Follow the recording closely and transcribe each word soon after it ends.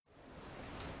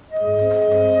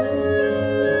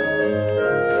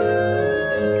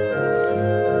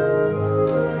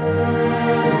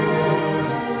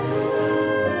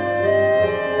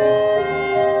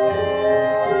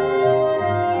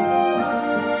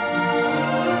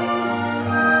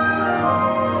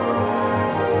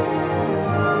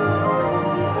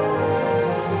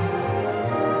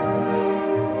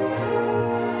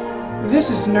This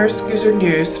is Nurse User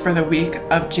News for the week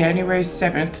of January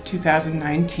 7th,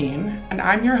 2019, and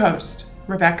I'm your host,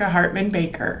 Rebecca Hartman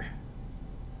Baker.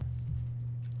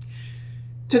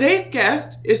 Today's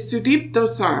guest is Sudeep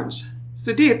Dosanjh.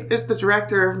 Sudeep is the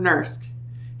director of NERSC.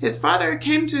 His father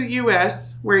came to the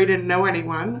U.S., where he didn't know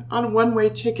anyone, on a one-way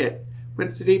ticket when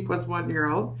Sudeep was 1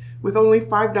 year old, with only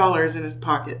 $5 in his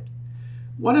pocket.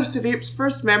 One of Sudeep's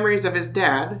first memories of his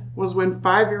dad was when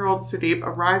 5-year-old Sudeep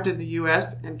arrived in the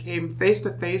U.S. and came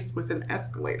face-to-face with an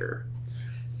escalator.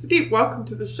 Sudeep, welcome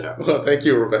to the show. Well, thank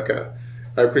you, Rebecca.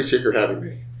 I appreciate your having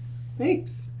me.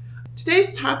 Thanks.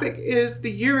 Today's topic is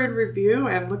the year in review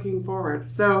and looking forward.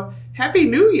 So, Happy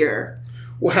New Year.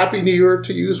 Well, Happy New Year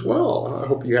to you as well. I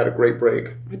hope you had a great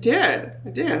break. I did.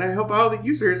 I hope all the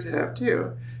users have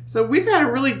too. So we've had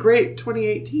a really great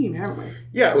 2018, haven't we?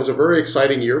 Yeah, it was a very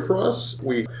exciting year for us.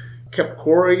 We kept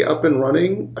Cori up and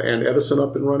running and Edison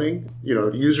up and running. You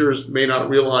know, users may not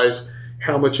realize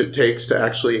how much it takes to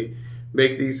actually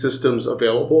make these systems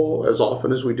available as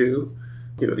often as we do.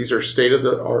 You know, these are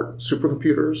state-of-the-art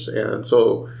supercomputers. And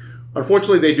so,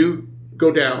 unfortunately, they do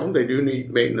go down. They do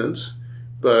need maintenance.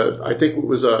 But I think it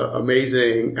was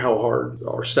amazing how hard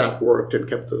our staff worked and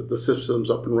kept the systems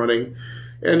up and running.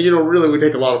 And, you know, really we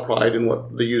take a lot of pride in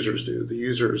what the users do. The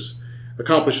users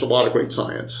accomplished a lot of great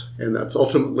science, and that's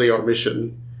ultimately our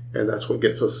mission, and that's what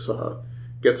gets us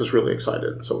really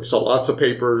excited. So we saw lots of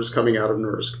papers coming out of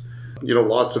NERSC, you know,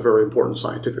 lots of very important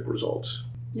scientific results.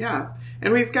 Yeah,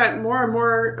 and we've got more and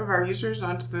more of our users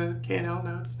onto the KNL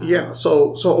nodes. Yeah,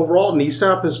 so overall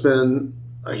NESAP has been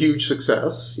a huge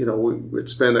success. You know,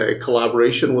 it's been a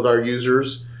collaboration with our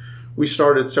users. We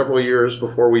started several years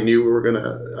before we knew we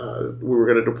were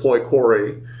gonna deploy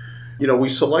Cori. You know, we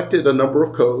selected a number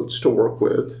of codes to work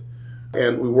with,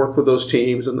 and we worked with those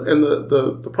teams. And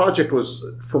the project was,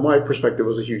 from my perspective,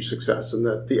 was a huge success in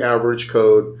that the average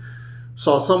code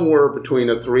saw somewhere between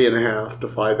a 3.5 to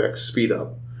 5x speed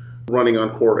up running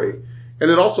on Cori, and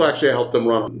it also actually helped them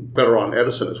run better on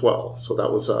Edison as well. So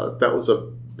that was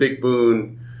a big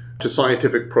boon to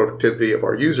scientific productivity of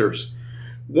our users.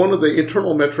 One of the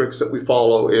internal metrics that we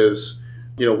follow is,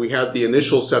 you know, we had the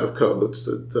initial set of codes,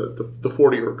 the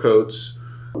 40-year codes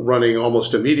running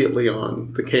almost immediately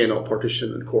on the KNL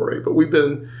partition in Cori, but we've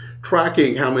been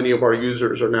tracking how many of our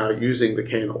users are now using the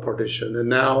KNL partition, and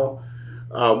now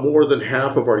more than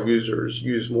half of our users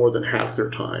use more than half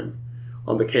their time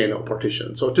on the KNL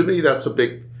partition. So to me, that's a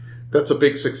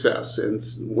big success, and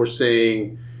we're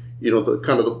seeing, you know,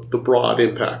 the broad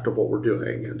impact of what we're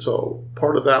doing. And so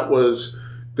part of that was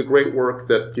the great work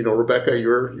that, you know, Rebecca,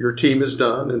 your team has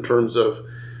done in terms of,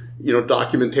 you know,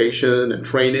 documentation and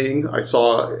training. I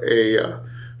saw a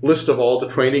list of all the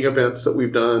training events that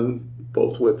we've done,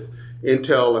 both with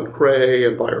Intel and Cray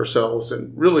and by ourselves.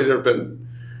 And really there have been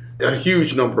a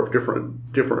huge number of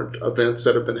different events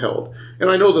that have been held.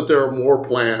 And I know that there are more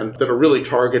planned that are really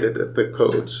targeted at the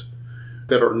codes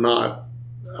that are not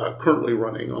currently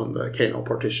running on the KNL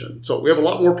partition. So we have a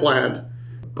lot more planned,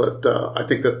 but I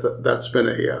think that's been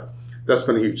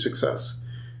a huge success.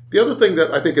 The other thing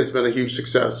that I think has been a huge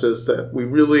success is that we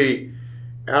really,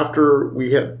 after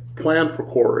we had planned for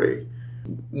Cori,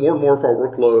 more and more of our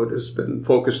workload has been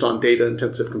focused on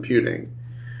data-intensive computing.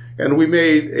 And we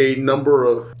made a number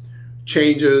of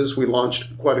changes. We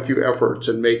launched quite a few efforts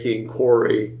in making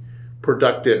Cori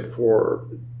productive for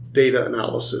data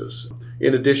analysis,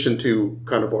 in addition to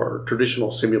kind of our traditional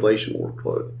simulation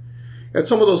workload. And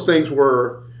some of those things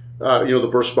were, you know, the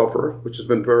burst buffer, which has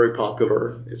been very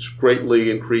popular. It's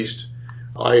greatly increased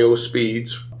I/O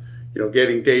speeds. You know,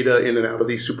 getting data in and out of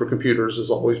these supercomputers has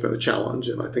always been a challenge,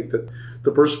 and I think that the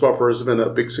burst buffer has been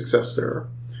a big success there.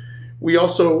 We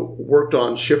also worked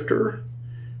on Shifter,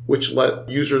 which let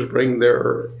users bring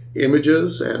their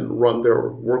images and run their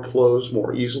workflows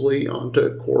more easily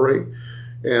onto Cori.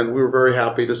 And we were very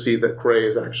happy to see that Cray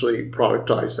has actually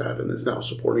productized that and is now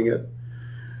supporting it.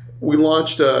 We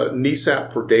launched a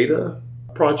NESAP for Data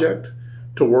project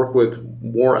to work with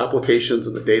more applications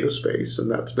in the data space,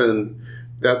 and that's been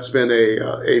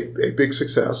a big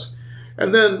success.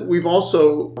 And then we've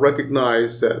also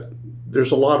recognized that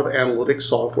there's a lot of analytics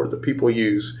software that people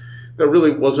use that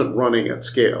really wasn't running at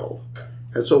scale.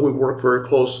 And so we worked very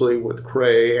closely with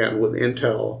Cray and with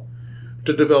Intel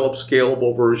to develop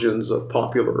scalable versions of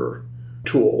popular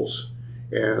tools.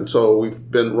 And so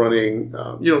we've been running,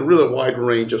 you know, really a wide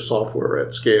range of software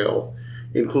at scale,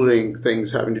 including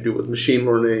things having to do with machine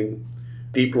learning,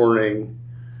 deep learning.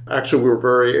 Actually, we were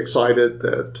very excited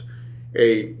that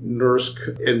a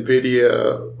NERSC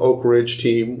NVIDIA Oak Ridge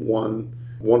team won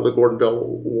one of the Gordon Bell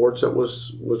Awards that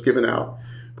was given out.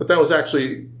 But that was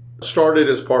actually started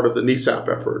as part of the NESAP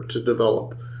effort to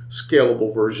develop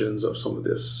scalable versions of some of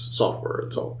this software.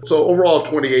 And so overall,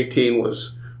 2018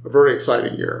 was a very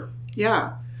exciting year.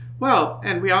 Yeah. Well,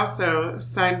 and we also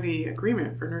signed the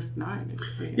agreement for NERSC 9.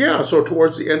 Yeah, so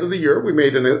towards the end of the year, we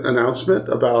made an announcement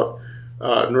about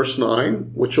NERSC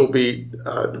 9, which will be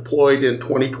deployed in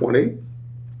 2020.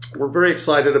 We're very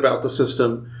excited about the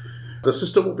system. The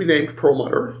system will be named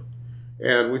Perlmutter,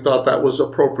 and we thought that was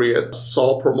appropriate.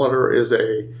 Saul Perlmutter is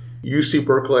a UC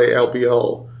Berkeley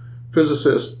LBL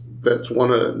physicist that's won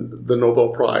the Nobel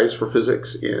Prize for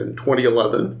Physics in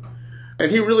 2011.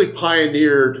 And he really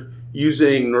pioneered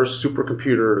using NERSC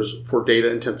supercomputers for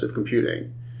data-intensive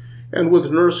computing. And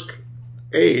with NERSC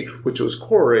 8, which was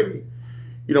Cori,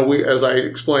 as I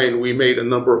explained, we made a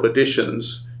number of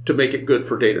additions to make it good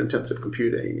for data-intensive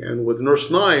computing. And with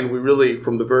NERSC 9, we really,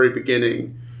 from the very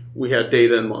beginning, we had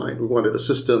data in mind. We wanted a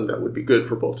system that would be good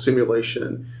for both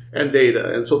simulation and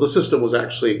data. And so the system was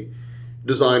actually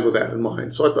designed with that in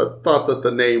mind. So I thought that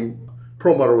the name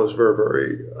Perlmutter was very,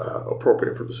 very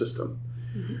appropriate for the system.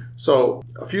 Mm-hmm. So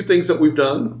a few things that we've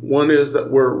done. One is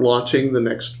that we're launching the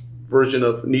next version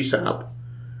of NESAP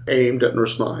aimed at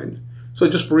NERSC 9. So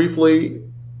just briefly,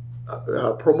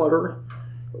 Perlmutter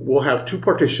will have two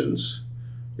partitions.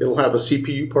 It'll have a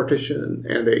CPU partition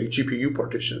and a GPU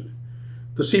partition.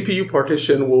 The CPU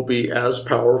partition will be as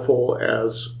powerful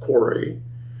as Cori.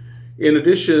 In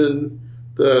addition,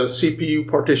 the CPU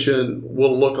partition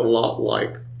will look a lot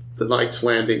like the Knights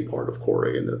Landing part of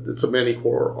Cori, and it's a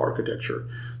many-core architecture.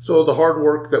 So the hard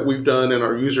work that we've done and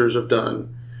our users have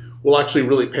done will actually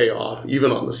really pay off,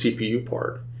 even on the CPU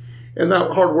part. And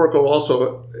that hard work will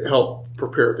also help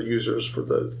prepare the users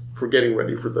for getting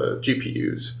ready for the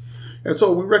GPUs. And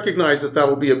so we recognize that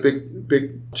will be a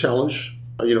big challenge,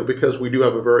 because we do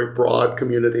have a very broad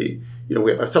community.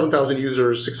 We have 7,000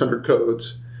 users, 600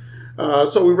 codes.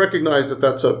 So we recognize that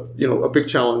that's a big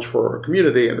challenge for our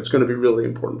community, and it's going to be really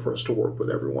important for us to work with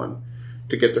everyone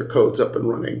to get their codes up and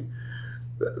running.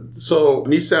 So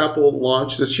NESAP will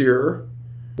launch this year.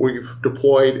 We've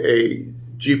deployed a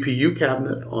GPU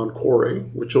cabinet on Cori,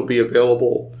 which will be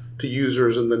available to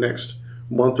users in the next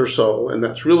month or so, and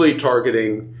that's really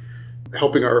targeting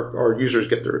helping our users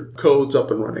get their codes up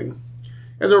and running.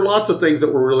 And there are lots of things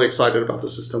that we're really excited about the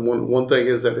system. One thing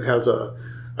is that it has a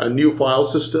new file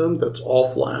system that's all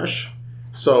flash.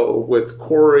 So with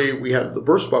Cori, we had the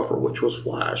burst buffer, which was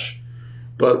flash.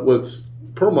 But with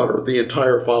Perlmutter, the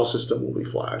entire file system will be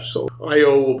flash. So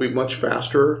I/O will be much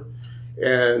faster,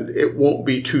 and it won't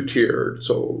be two-tiered.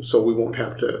 So we won't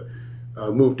have to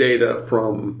move data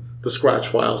from the Scratch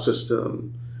file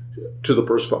system to the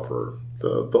burst buffer.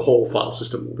 The whole file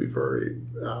system will be very,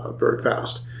 very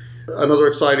fast. Another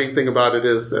exciting thing about it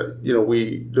is that,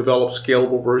 we develop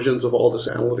scalable versions of all this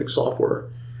analytics software.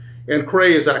 And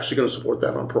Cray is actually going to support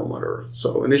that on Perlmutter.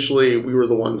 So initially, we were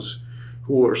the ones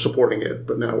who were supporting it,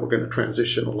 but now we're going to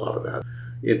transition a lot of that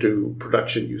into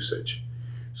production usage.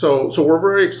 So we're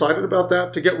very excited about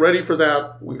that. To get ready for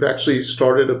that, we've actually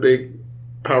started a big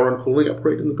power and cooling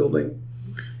upgrade in the building.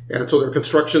 And so there are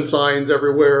construction signs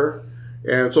everywhere.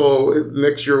 And so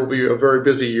next year will be a very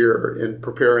busy year in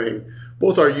preparing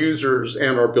both our users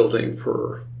and our building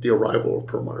for the arrival of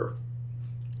Perlmutter.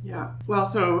 Yeah. Well,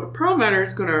 so Perlmutter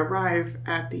is going to arrive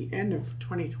at the end of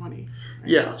 2020. Right?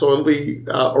 Yeah. So it'll be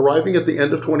arriving at the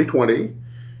end of 2020.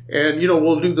 And,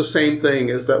 we'll do the same thing,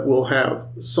 is that we'll have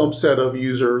some set of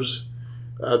users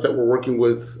that we're working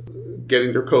with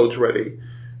getting their codes ready.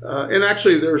 And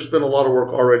actually, there's been a lot of work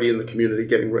already in the community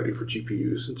getting ready for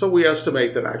GPUs. And so we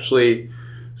estimate that actually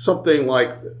something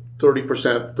like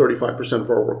 30%, 35% of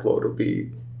our workload will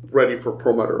be ready for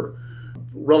Perlmutter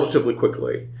relatively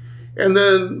quickly. And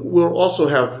then we'll also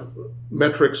have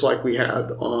metrics like we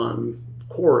had on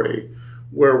Cori,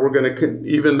 where we're going to,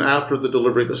 even after the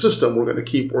delivery of the system, we're going to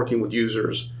keep working with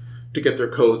users to get their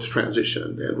codes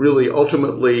transitioned. And really,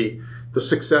 ultimately, the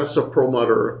success of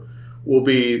Perlmutter will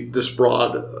be this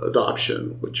broad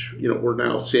adoption, which we're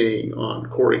now seeing on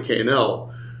Cori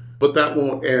KNL, but that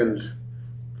won't end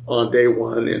on day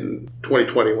one in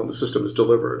 2020 when the system is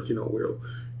delivered. We'll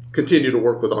continue to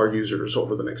work with our users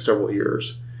over the next several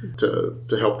years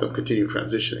to help them continue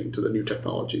transitioning to the new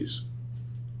technologies.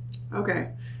 Okay.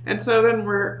 And so then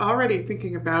we're already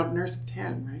thinking about NERSC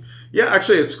 10, right? Yeah,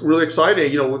 actually, it's really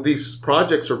exciting. These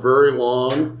projects are very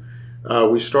long.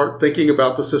 We start thinking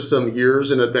about the system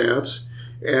years in advance,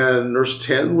 and NERSC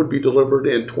 10 would be delivered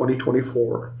in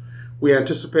 2024. We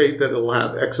anticipate that it will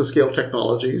have exascale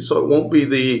technology, so it won't be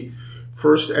the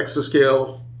first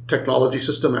exascale technology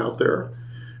system out there,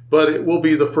 but it will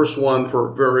be the first one for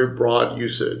very broad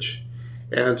usage.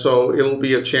 And so it'll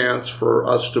be a chance for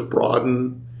us to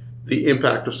broaden the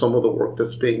impact of some of the work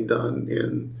that's being done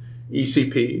in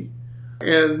ECP.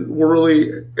 And we're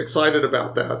really excited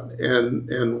about that.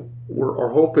 And our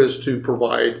hope is to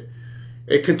provide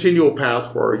a continual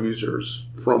path for our users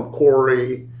from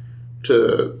Cori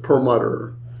to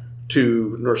Perlmutter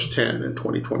to Nurse 10 in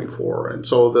 2024. And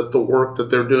so that the work that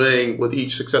they're doing with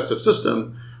each successive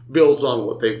system builds on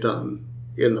what they've done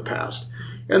in the past.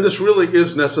 And this really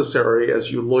is necessary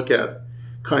as you look at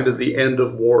kind of the end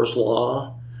of Moore's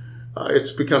law.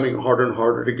 It's becoming harder and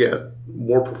harder to get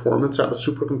more performance out of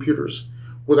supercomputers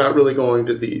without really going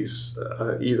to these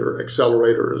either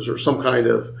accelerators or some kind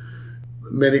of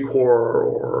many-core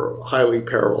or highly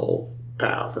parallel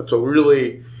path. And so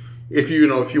really, if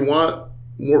you want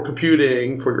more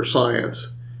computing for your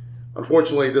science,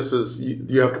 unfortunately,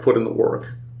 you have to put in the work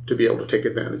to be able to take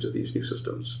advantage of these new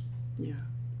systems. Yeah,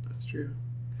 that's true.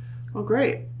 Well,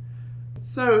 great.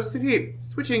 So, Sudeep,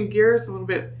 switching gears a little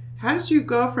bit, how did you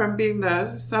go from being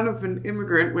the son of an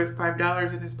immigrant with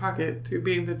 $5 in his pocket to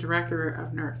being the director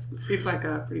of NERSC? It seems like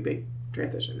a pretty big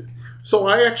transition. So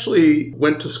I actually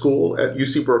went to school at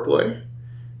UC Berkeley,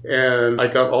 and I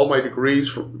got all my degrees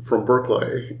from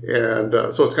Berkeley. And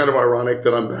so it's kind of ironic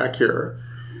that I'm back here.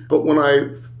 But when I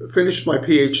finished my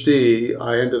PhD,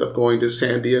 I ended up going to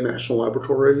Sandia National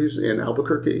Laboratories in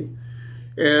Albuquerque.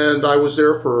 And I was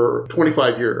there for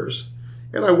 25 years.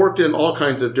 And I worked in all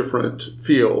kinds of different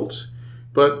fields.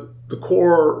 But the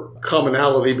core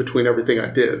commonality between everything I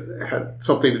did had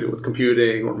something to do with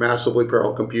computing or massively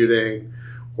parallel computing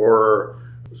or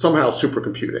somehow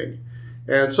supercomputing.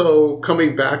 And so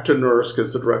coming back to NERSC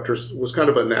as the director was kind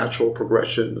of a natural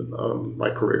progression of my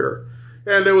career.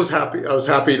 And I was happy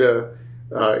to,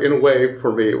 in a way,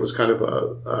 for me, it was kind of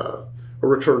a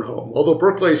return home. Although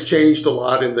Berkeley's changed a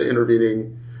lot in the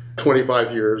intervening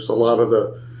 25 years. A lot of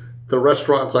the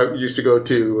restaurants I used to go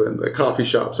to and the coffee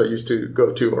shops I used to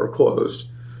go to are closed.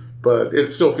 But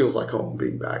it still feels like home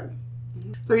being back.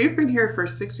 So you've been here for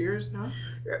 6 years now?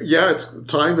 Yeah, it's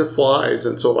time that flies.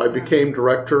 And so I became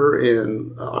director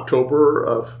in October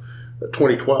of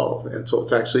 2012. And so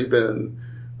it's actually been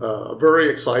a very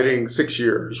exciting 6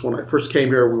 years. When I first came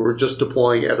here, we were just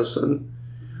deploying Edison.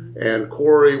 And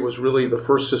Cori was really the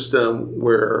first system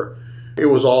where it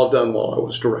was all done while I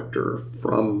was director,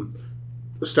 from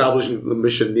establishing the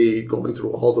mission need, going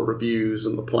through all the reviews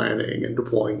and the planning and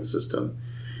deploying the system.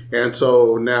 And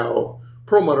so now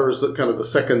Perlmutter is kind of the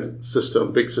second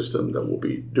system, big system that we'll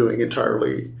be doing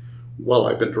entirely while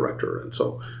I've been director. And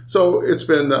so it's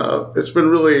been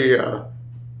really an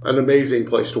amazing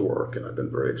place to work, and I've been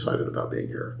very excited about being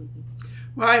here.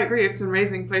 Well, I agree. It's an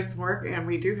amazing place to work, and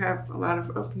we do have a lot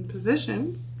of open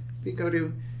positions. If you go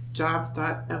to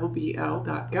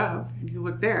jobs.lbl.gov and you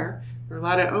look there are a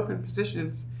lot of open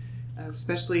positions,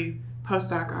 especially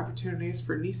postdoc opportunities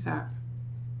for NESAP.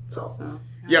 So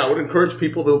yeah, I would encourage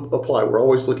people to apply. We're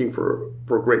always looking for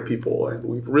great people, and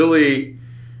we've really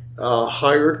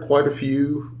hired quite a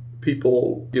few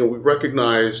people. We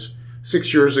recognized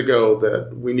 6 years ago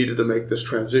that we needed to make this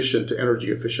transition to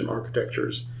energy efficient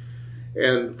architectures.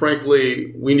 And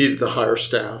frankly, we needed to hire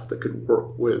staff that could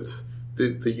work with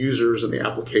the users and the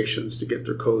applications to get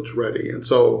their codes ready. And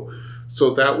so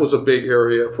that was a big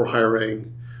area for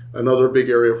hiring. Another big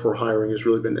area for hiring has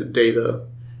really been in data.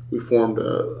 We formed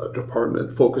a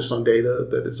department focused on data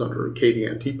that is under Katie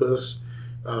Antipus.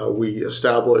 We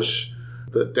established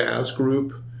the DAS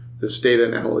group, this Data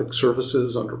and Analytic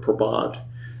Services, under Prabhat.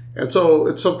 And so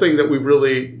it's something that we've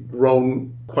really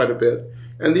grown quite a bit.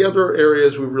 And the other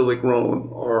areas we've really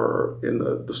grown are in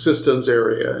the systems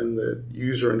area and the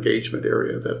user engagement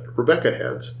area that Rebecca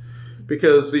heads,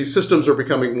 because these systems are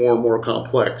becoming more and more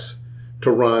complex to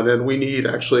run, and we need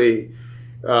actually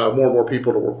more and more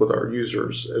people to work with our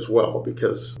users as well,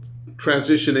 because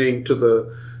transitioning to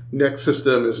the next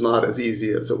system is not as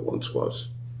easy as it once was.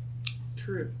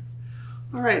 True.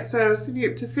 All right, so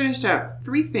Sudeep, to finish up,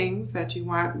 3 things that you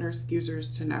want NERSC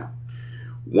users to know.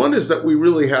 One is that we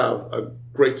really have a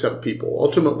great set of people.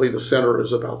 Ultimately, the center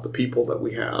is about the people that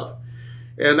we have.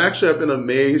 And actually, I've been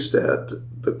amazed at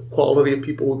the quality of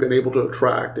people we've been able to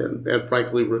attract and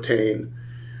frankly, retain.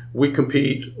 We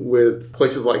compete with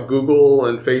places like Google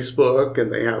and Facebook,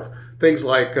 and they have things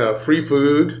like free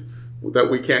food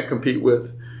that we can't compete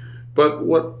with. But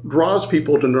what draws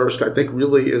people to NERSC, I think,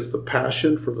 really is the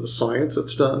passion for the science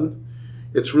that's done.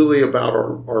 It's really about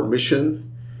our mission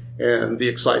and the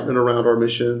excitement around our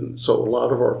mission. So a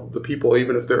lot of the people,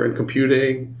 even if they're in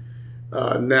computing,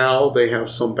 now they have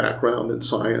some background in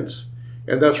science.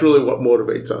 And that's really what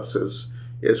motivates us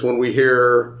is when we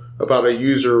hear about a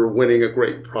user winning a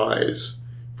great prize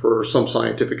for some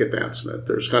scientific advancement.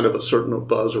 There's kind of a certain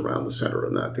buzz around the center,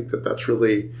 and I think that's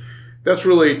really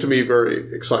to me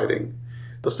very exciting.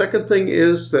 The second thing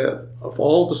is that of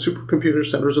all the supercomputer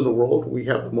centers in the world, we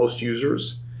have the most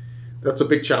users. That's a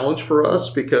big challenge for us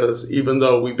because even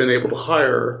though we've been able to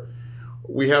hire,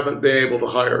 we haven't been able to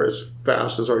hire as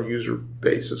fast as our user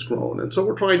base has grown. And so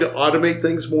we're trying to automate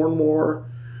things more and more.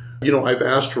 I've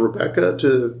asked Rebecca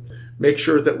to make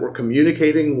sure that we're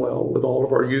communicating well with all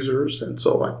of our users. And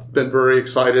so I've been very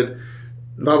excited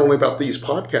not only about these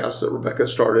podcasts that Rebecca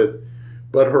started,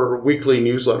 but her weekly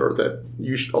newsletter that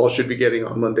you all should be getting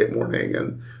on Monday morning.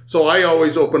 And so I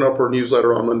always open up her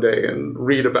newsletter on Monday and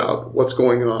read about what's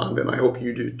going on, and I hope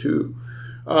you do too.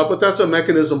 But that's a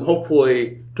mechanism,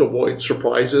 hopefully, to avoid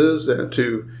surprises and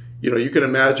to, you can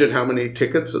imagine how many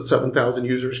tickets that 7,000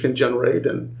 users can generate,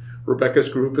 and Rebecca's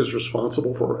group is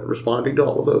responsible for responding to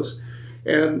all of those.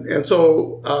 And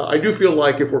so I do feel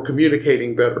like if we're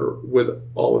communicating better with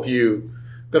all of you,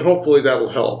 that hopefully that'll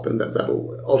help and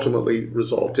that'll ultimately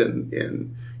result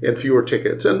in fewer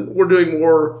tickets. And we're doing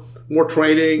more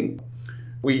training.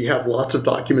 We have lots of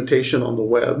documentation on the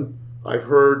web. I've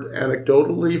heard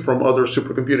anecdotally from other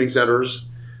supercomputing centers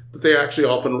that they actually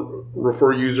often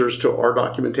refer users to our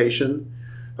documentation.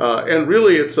 And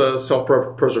really it's a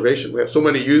self-preservation. We have so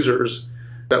many users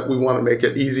that we want to make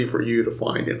it easy for you to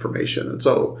find information. And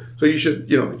so you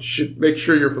should make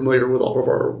sure you're familiar with all of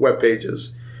our web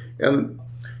pages. And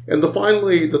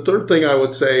the third thing I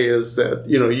would say is that,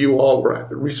 you all were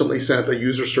recently sent a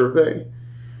user survey.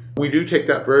 We do take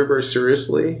that very, very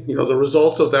seriously. The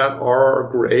results of that are our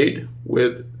grade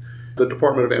with the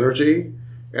Department of Energy.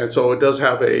 And so it does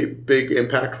have a big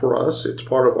impact for us. It's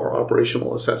part of our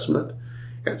operational assessment.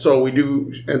 And so we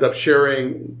do end up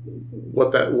sharing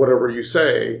whatever you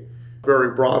say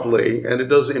very broadly, and it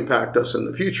does impact us in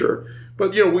the future.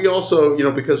 But, we also,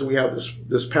 because we have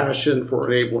this passion for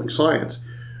enabling science,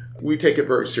 we take it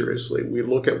very seriously. We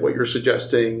look at what you're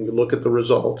suggesting, we look at the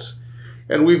results,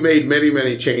 and we've made many,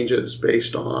 many changes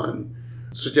based on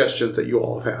suggestions that you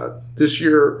all have had. This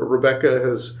year, Rebecca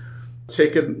has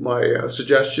taken my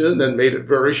suggestion and made it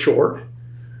very short,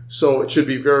 so it should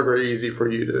be very, very easy for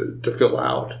you to fill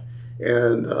out.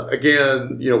 And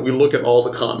again, we look at all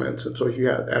the comments, and so if you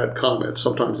add comments,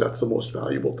 sometimes that's the most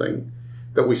valuable thing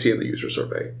that we see in the user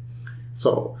survey.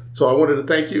 So I wanted to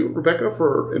thank you, Rebecca,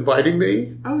 for inviting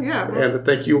me. Oh, yeah. And to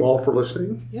thank you all for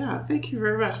listening. Yeah, thank you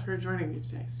very much for joining me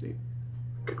today, Steve.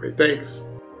 Okay, great. Thanks.